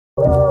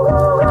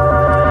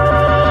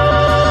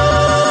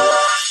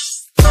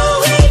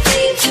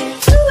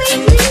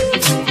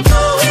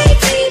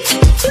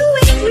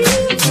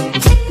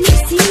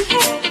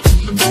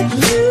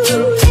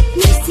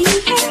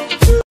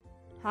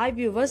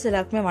Viewers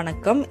எல்லாருக்குமே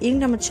வணக்கம்.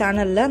 இன்னைக்கு நம்ம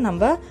சேனல்ல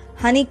நம்ம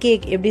ஹனி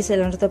கேக் எப்படி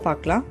செய்யலாம்ன்றத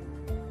பார்க்கலாம்.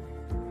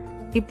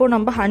 இப்போ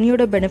நம்ம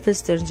ஹனியோட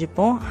பெனிஃபிட்ஸ்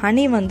தெரிஞ்சுப்போம்.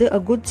 ஹனி வந்து a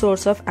good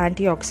source of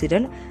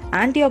antioxidant.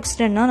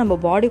 ஆன்டிஆக்சிடென்ட்னா நம்ம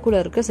பாடிக்குள்ள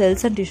இருக்க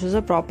செல்ஸ் அண்ட்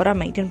டிஷ்யூஸை ப்ராப்பராக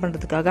மெயின்டைன்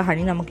பண்ணுறதுக்காக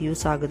ஹனி நமக்கு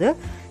யூஸ் ஆகுது.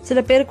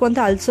 சில பேருக்கு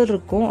வந்து அல்சர்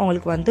இருக்கும்,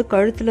 அவங்களுக்கு வந்து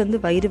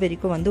கழுத்துலேருந்து வயிறு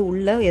வரைக்கும் வந்து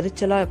உள்ள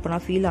எரிச்சலாக எப்போனா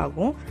ஃபீல்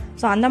ஆகும்.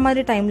 ஸோ அந்த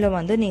மாதிரி டைமில்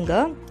வந்து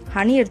நீங்கள்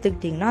ஹனி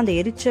எடுத்துக்கிட்டிங்கன்னா அந்த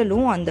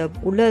எரிச்சலும் அந்த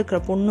உள்ளே இருக்கிற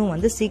புண்ணும்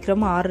வந்து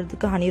சீக்கிரமாக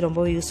ஆறுறதுக்கு ஹனி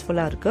ரொம்ப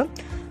யூஸ்ஃபுல்லாக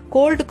இருக்குது.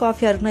 கோல்டு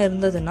காஃபியாக இருக்குன்னா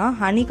இருந்ததுன்னா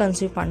ஹனி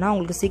கன்சியூம் பண்ணால்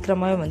உங்களுக்கு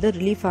சீக்கிரமாகவே வந்து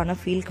ரிலீஃபான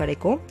ஃபீல்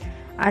கிடைக்கும்.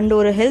 அண்ட்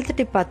ஒரு ஹெல்த்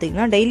டிப்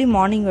பார்த்தீங்கன்னா டெய்லி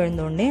மார்னிங்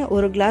எழுந்தோடனே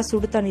ஒரு கிளாஸ்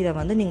சுடு தண்ணியில்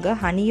வந்து நீங்கள்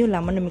ஹனியும்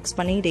லெமனும் மிக்ஸ்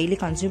பண்ணி டெய்லி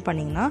கன்சியூம்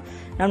பண்ணிங்கன்னா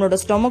நம்மளோட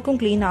ஸ்டொமக்கும்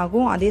க்ளீன்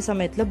ஆகும். அதே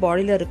சமயத்தில்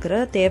பாடியில் இருக்கிற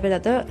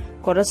தேவையில்லாத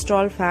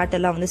கொலஸ்ட்ரால் ஃபேட்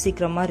எல்லாம் வந்து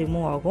சீக்கிரமாக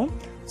ரிமூவ் ஆகும்.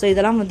 ஸோ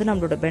இதெல்லாம் வந்து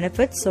நம்மளோட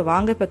பெனிஃபிட்ஸ். ஸோ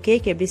வாங்க இப்போ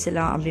கேக் எப்படி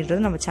செய்யலாம் அப்படின்றத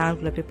நம்ம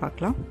சேனலுக்குள்ளே போய்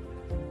பார்க்கலாம்.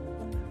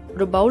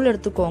 ஒரு பவுல்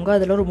எடுத்துக்கோங்க,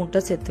 அதில் ஒரு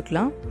முட்டை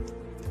சேர்த்துக்கலாம்.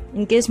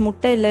 இன்கேஸ்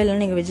முட்டை இல்லைன்னா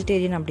நீங்கள்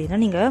வெஜிடேரியன் அப்படின்னா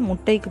நீங்கள்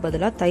முட்டைக்கு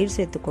பதிலாக தயிர்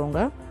சேர்த்துக்கோங்க.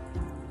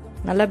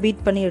 நல்லா பீட்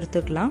பண்ணி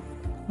எடுத்துக்கலாம்.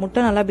 முட்டை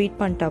நல்லா பீட்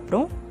பண்ணிட்ட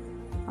அப்புறம்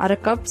அரை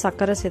கப்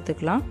சர்க்கரை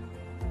சேர்த்துக்கலாம்.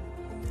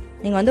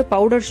 நீங்கள் வந்து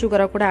பவுடர்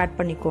சுகராக கூட ஆட்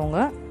பண்ணிக்கோங்க.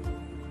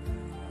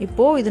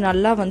 இப்போது இது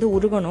நல்லா வந்து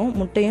உருகணும்,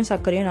 முட்டையும்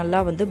சர்க்கரையும்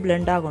நல்லா வந்து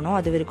பிளெண்ட் ஆகணும்.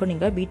 அது வரைக்கும்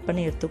நீங்கள் பீட்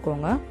பண்ணி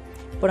எடுத்துக்கோங்க.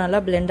 இப்போ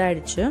நல்லா பிளெண்ட்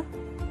ஆகிடுச்சு.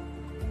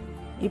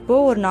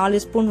 இப்போது ஒரு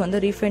 4 ஸ்பூன் வந்து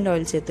ரீஃபைண்ட்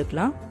ஆயில்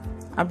சேர்த்துக்கலாம்.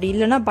 அப்படி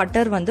இல்லைன்னா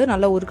பட்டர் வந்து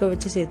நல்லா உருக்க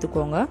வச்சு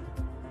சேர்த்துக்கோங்க.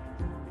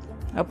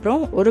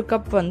 அப்புறம் ஒரு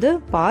கப் வந்து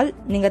பால்.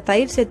 நீங்கள்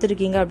தயிர்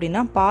சேர்த்துருக்கீங்க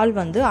அப்படின்னா பால்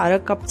வந்து அரை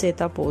கப்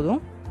சேர்த்தா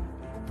போதும்.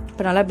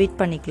 இப்போ நல்லா பீட்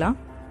பண்ணிக்கலாம்.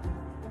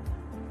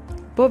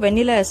 இப்போது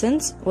வெண்ணிலா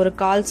எசன்ஸ் ஒரு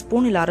 1/4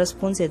 ஸ்பூன் இல்லை அரை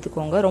ஸ்பூன்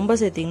சேர்த்துக்கோங்க. ரொம்ப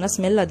சேர்த்திங்கன்னா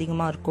ஸ்மெல்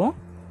அதிகமாக இருக்கும்.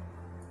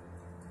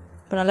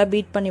 இப்போ நல்லா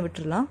பீட் பண்ணி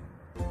விட்டுடலாம்.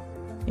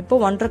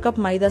 இப்போது 1/2 கப்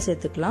மைதா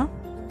சேர்த்துக்கலாம்.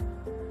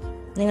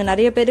 நீங்கள்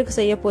நிறைய பேருக்கு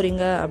செய்ய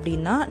போகிறீங்க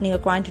அப்படின்னா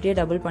நீங்கள் குவான்டிட்டியை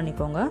டபுள்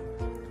பண்ணிக்கோங்க.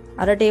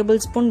 அரை டேபிள்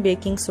ஸ்பூன்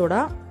பேக்கிங்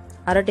சோடா,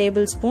 அரை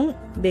டேபிள் ஸ்பூன்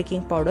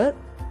பேக்கிங் பவுடர்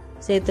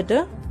சேர்த்துட்டு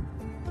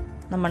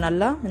நம்ம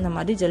நல்லா இந்த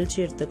மாதிரி ஜலிச்சு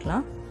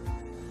எடுத்துக்கலாம்.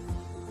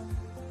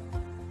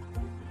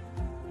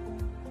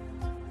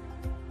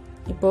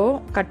 இப்போது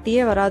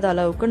கட்டியே வராத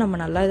அளவுக்கு நம்ம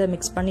நல்லா இதை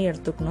மிக்ஸ் பண்ணி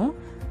எடுத்துக்கணும்.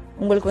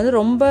 உங்களுக்கு வந்து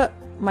ரொம்ப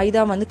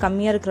மைதா வந்து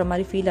கம்மியாக இருக்கிற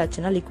மாதிரி ஃபீல்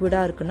ஆச்சுன்னா,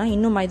 லிக்விடாக இருக்குன்னா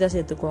இன்னும் மைதா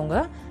சேர்த்துக்கோங்க.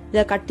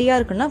 இல்லை கட்டியாக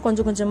இருக்குன்னா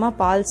கொஞ்சம் கொஞ்சமாக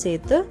பால்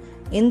சேர்த்து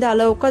இந்த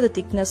அளவுக்கு அது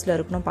திக்னஸில்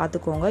இருக்கணும்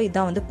பார்த்துக்கோங்க.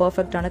 இதுதான் வந்து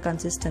பர்ஃபெக்டான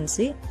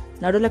கன்சிஸ்டன்சி.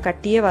 நடுவில்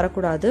கட்டியே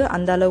வரக்கூடாது,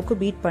 அந்த அளவுக்கு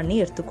பீட் பண்ணி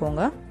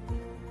எடுத்துக்கோங்க.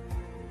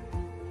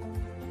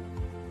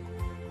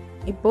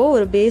 இப்போது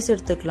ஒரு பேஸ்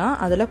எடுத்துக்கலாம்.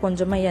 அதில்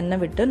கொஞ்சமாக எண்ணெய்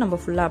விட்டு நம்ம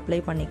ஃபுல்லாக அப்ளை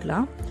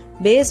பண்ணிக்கலாம்.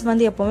 பேஸ்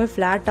வந்து எப்போவுமே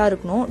ஃப்ளாட்டாக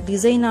இருக்கணும்.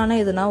 டிசைனான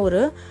எதுனா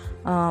ஒரு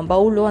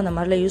பவுலோ அந்த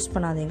மாதிரிலாம் யூஸ்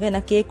பண்ணாதீங்க,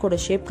 ஏன்னா கேக்கோட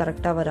ஷேப்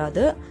கரெக்டாக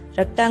வராது.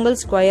 ரெக்டாங்கிள்,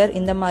 ஸ்கொயர்,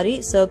 இந்த மாதிரி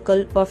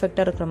சர்க்கிள்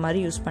பர்ஃபெக்டாக இருக்கிற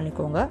மாதிரி யூஸ்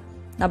பண்ணிக்கோங்க.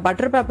 நான்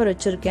பட்டர் பேப்பர்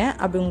வச்சுருக்கேன்.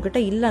 அப்படி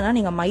உங்ககிட்ட இல்லைன்னா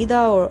நீங்கள் மைதா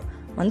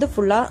வந்து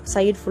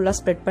சைடு ஃபுல்லாக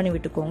ஸ்ப்ரெட் பண்ணி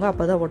விட்டுக்கோங்க.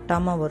 அப்போ தான்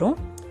ஒட்டாமல் வரும்.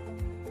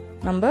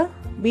 நம்ம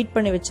பீட்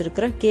பண்ணி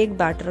வச்சுருக்கிற கேக்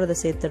பேட்டர் அதை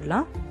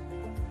சேர்த்துடலாம்.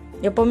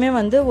 எப்போவுமே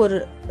வந்து ஒரு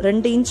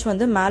 2 இன்ச்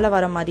வந்து மேலே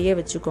வர மாதிரியே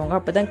வச்சுக்கோங்க.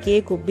 அப்போ தான்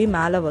கேக் உப்பி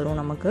மேலே வரும்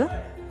நமக்கு.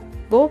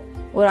 இப்போது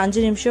ஒரு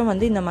 5 நிமிஷம்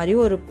வந்து இந்த மாதிரி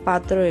ஒரு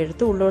பாத்திரம்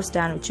எடுத்து உள்ள ஒரு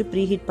ஸ்டாண்ட் வச்சு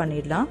ப்ரீஹீட்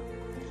பண்ணிடலாம்.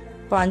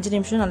 இப்போ 5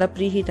 நிமிஷம் நல்லா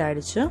ப்ரீஹீட்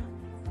ஆகிடுச்சு.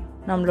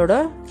 நம்மளோட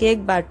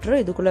கேக் பேட்டர்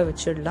இதுக்குள்ளே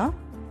வச்சிடலாம்.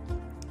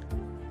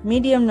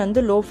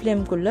 மீடியம்லேருந்து லோ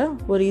ஃப்ளேம்குள்ளே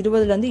ஒரு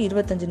 20லேருந்து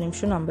 25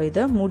 நிமிஷம் நம்ம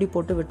இதை மூடி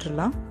போட்டு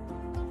விட்டுடலாம்.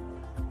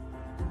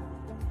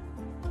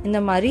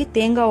 இந்த மாதிரி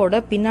தேங்காவோட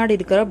பின்னாடி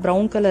இருக்கிற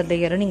ப்ரௌன் கலர்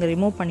லேயரை நீங்கள்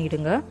ரிமூவ்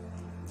பண்ணிவிடுங்க.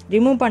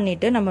 ரிமூவ்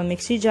பண்ணிவிட்டு நம்ம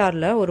மிக்ஸி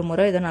ஜாரில் ஒரு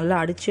முறை இதை நல்லா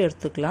அடித்து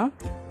எடுத்துக்கலாம்.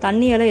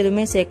 தண்ணியெல்லாம்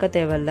எதுவுமே சேர்க்க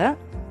தேவையில்லை.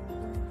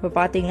 இப்போ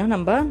பார்த்தீங்கன்னா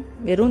நம்ம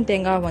வெறும்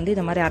தேங்காய் வந்து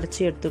இந்த மாதிரி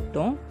அரைச்சி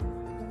எடுத்துக்கிட்டோம்.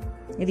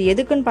 இது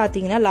எதுக்குன்னு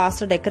பார்த்தீங்கன்னா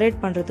லாஸ்ட்டாக டெக்கரேட்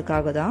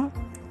பண்ணுறதுக்காக தான்.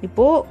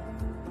 இப்போது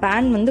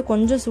பேன் வந்து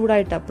கொஞ்சம்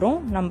சூடாயிட்ட அப்புறம்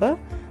நம்ம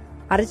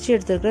அரைச்சி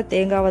எடுத்துருக்கிற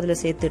தேங்காவை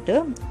அதில் சேர்த்துட்டு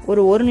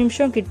ஒரு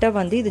நிமிஷம் கிட்ட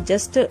வந்து இது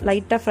ஜஸ்ட்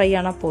லைட்டாக ஃப்ரை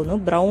ஆனால்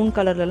போதும். ப்ரௌன்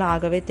கலர்லலாம்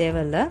ஆகவே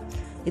தேவையில்லை.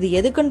 இது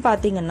எதுக்குன்னு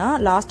பார்த்தீங்கன்னா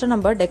லாஸ்ட்டாக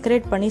நம்ம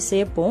டெக்கரேட் பண்ணி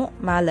சேர்ப்போம்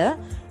மேலே.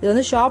 இது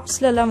வந்து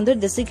ஷாப்ஸ்லலாம் வந்து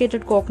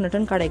டெசிகேட்டட்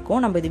கோகனட்னு கிடைக்கும்.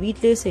 நம்ம இது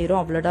வீட்லேயே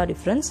செய்கிறோம், அவ்வளோடா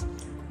டிஃப்ரென்ஸ்.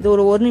 இது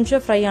ஒரு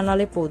நிமிஷம் ஃப்ரை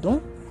ஆனாலே போதும்.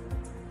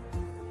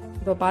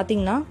 இப்போ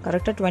பார்த்தீங்கன்னா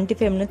கரெக்டாக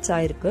 25 மினிட்ஸ்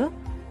ஆயிருக்கு.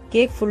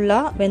 கேக்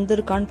ஃபுல்லாக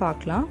வெந்திருக்கான்னு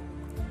பார்க்கலாம்.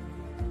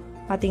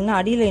 பார்த்தீங்கன்னா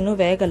அடியில் இன்னும்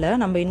வேகலை.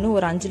 நம்ம இன்னும்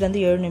ஒரு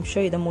 5லேருந்து 7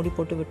 நிமிஷம் இதை மூடி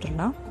போட்டு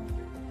விட்டுடலாம்.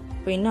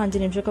 இப்போ இன்னும்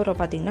 5 நிமிஷத்துக்கு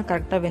அப்புறம் பார்த்தீங்கன்னா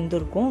கரெக்டாக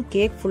வெந்திருக்கும்.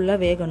 கேக் ஃபுல்லாக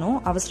வேகணும்,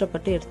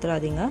 அவசரப்பட்டு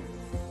எடுத்துடாதீங்க.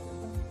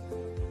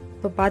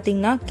 இப்போ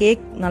பார்த்தீங்கன்னா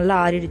கேக் நல்லா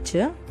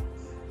ஆறிடுச்சு.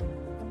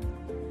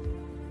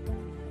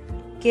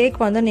 கேக்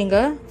வந்து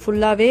நீங்கள்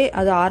ஃபுல்லாகவே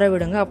அதை ஆற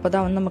விடுங்க, அப்போ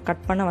தான் வந்து நம்ம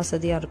கட் பண்ண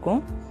வசதியாக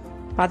இருக்கும்.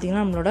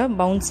 பார்த்தீங்கன்னா நம்மளோட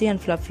bouncy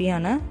and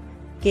ஃப்ளஃபியான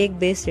cake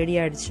base ready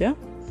ஆகிடுச்சு.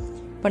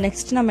 இப்போ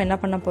நெக்ஸ்ட் நம்ம என்ன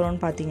பண்ண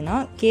போகிறோம்னு பார்த்தீங்கன்னா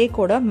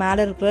கேக்கோட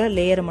மேலே இருக்கிற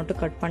லேயரை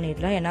மட்டும் கட்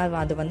பண்ணிடலாம். ஏன்னா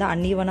அது வந்து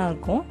அன்ஈவனாக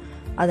இருக்கும்,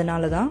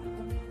 அதனால தான்.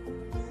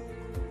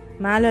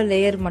 மேலே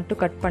லேயர்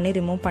மட்டும் கட் பண்ணி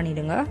ரிமூவ்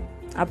பண்ணிவிடுங்க.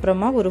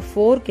 அப்புறமா ஒரு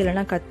ஃபோர்க்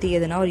இல்லைன்னா கத்தி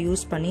எதுனா ஒரு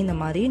யூஸ் பண்ணி இந்த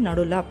மாதிரி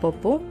நடுவில்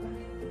அப்பப்போ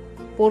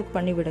போர்க்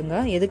பண்ணி விடுங்க.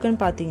 எதுக்குன்னு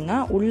பார்த்தீங்கன்னா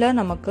உள்ளே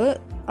நமக்கு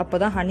அப்போ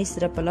தான் ஹனி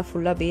சிரப்பெல்லாம்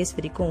ஃபுல்லாக பேஸ்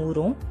வரைக்கும்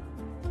ஊறும்.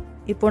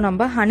 இப்போ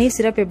நம்ம ஹனி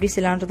சிரப் எப்படி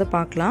செய்யலான்றதை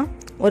பார்க்கலாம்.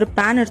 ஒரு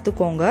பேன்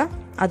எடுத்துக்கோங்க.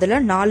 அதில்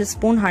 4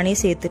 ஸ்பூன் ஹனி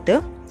சேர்த்துட்டு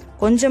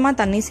கொஞ்சமாக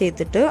தண்ணி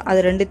சேர்த்துட்டு அது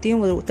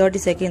ரெண்டுத்தையும் ஒரு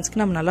 30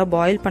 செகண்ட்ஸ்க்கு நம்ம நல்லா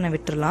பாயில் பண்ண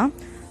விட்டுடலாம்.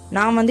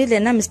 நான் வந்து இதில்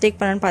என்ன மிஸ்டேக்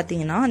பண்ணேன்னு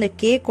பார்த்தீங்கன்னா, அந்த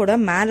கேக்கோட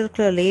மேலே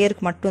இருக்கிற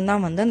லேயருக்கு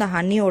மட்டும்தான் வந்து அந்த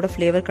ஹனியோட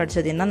ஃப்ளேவர்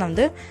கிடச்சது. ஏன்னா நான்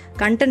வந்து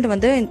கண்டென்ட்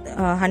வந்து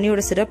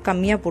ஹனியோட சிரப்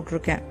கம்மியாக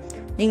போட்டிருக்கேன்.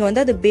 நீங்கள்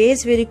வந்து அது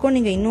பேஸ் வரைக்கும்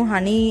நீங்கள் இன்னும்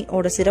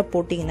ஹனியோட சிரப்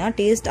போட்டிங்கன்னா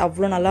டேஸ்ட்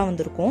அவ்வளோ நல்லா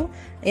வந்திருக்கும்.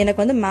 எனக்கு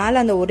வந்து மேலே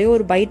அந்த ஒரே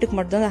ஒரு பைட்டுக்கு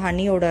மட்டும்தான் அந்த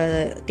ஹனியோட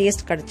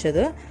டேஸ்ட்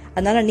கிடச்சிது.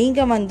 அதனால்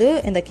நீங்கள் வந்து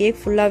இந்த கேக்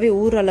ஃபுல்லாகவே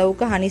ஊற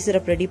அளவுக்கு ஹனி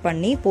சிரப் ரெடி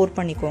பண்ணி போர்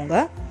பண்ணிக்கோங்க.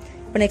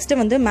 இப்போ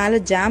நெக்ஸ்ட்டு வந்து மேலே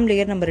ஜாம்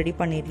லேயர் நம்ம ரெடி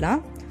பண்ணிடலாம்.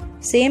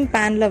 சேம்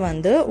பேனில்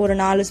வந்து ஒரு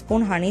 4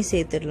 ஸ்பூன் ஹனி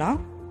சேர்த்துடலாம்.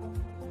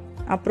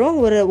 அப்புறம்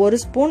ஒரு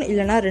ஸ்பூன்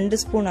இல்லைனா 2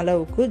 ஸ்பூன்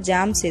அளவுக்கு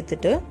ஜாம்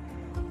சேர்த்துட்டு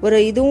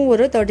இதுவும்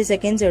ஒரு 30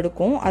 செகண்ட்ஸ்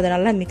எடுக்கும். அது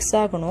நல்லா மிக்ஸ்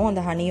ஆகணும்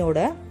அந்த ஹனியோட.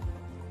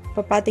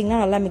 இப்போ பார்த்தீங்கன்னா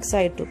நல்லா மிக்ஸ்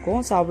ஆகிட்டு இருக்கும்.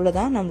 ஸோ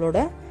அவ்வளோதான், நம்மளோட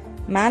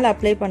மேலே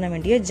அப்ளை பண்ண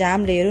வேண்டிய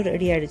ஜாம் லேயரும்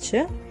ரெடி ஆகிடுச்சு.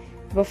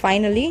 இப்போ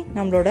ஃபைனலி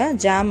நம்மளோட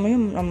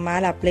ஜாமையும் நம்ம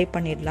மேலே அப்ளை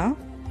பண்ணிடலாம்.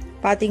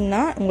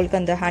 பார்த்தீங்கன்னா உங்களுக்கு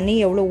அந்த ஹனி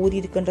எவ்வளோ ஊறி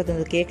இருக்குன்றது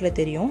அந்த கேக்கில்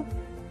தெரியும்.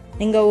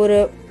 நீங்கள் ஒரு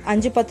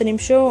 5-10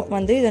 நிமிஷம்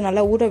வந்து இதை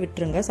நல்லா ஊற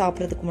விட்டுருங்க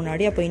சாப்பிட்றதுக்கு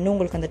முன்னாடி. அப்போ இன்னும்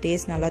உங்களுக்கு அந்த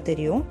டேஸ்ட் நல்லா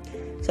தெரியும்.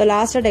 ஸோ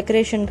லாஸ்ட்டாக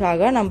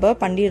டெக்கரேஷனுக்காக நம்ம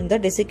பண்ணியிருந்த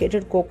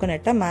டெசிகேட்டட்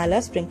கோகோனட்டை மேலே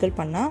ஸ்ப்ரிங்கிள்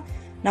பண்ணால்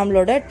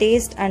நம்மளோட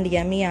taste and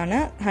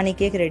யம்மியான honey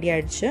cake ready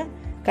ஆகிடுச்சு.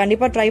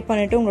 கண்டிப்பாக ட்ரை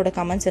பண்ணிவிட்டு உங்களோட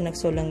கமெண்ட்ஸ் எனக்கு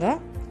சொல்லுங்கள்.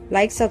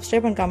 Like,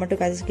 subscribe and comment to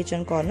guys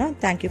kitchen corner.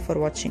 Thank you for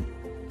வாட்சிங்.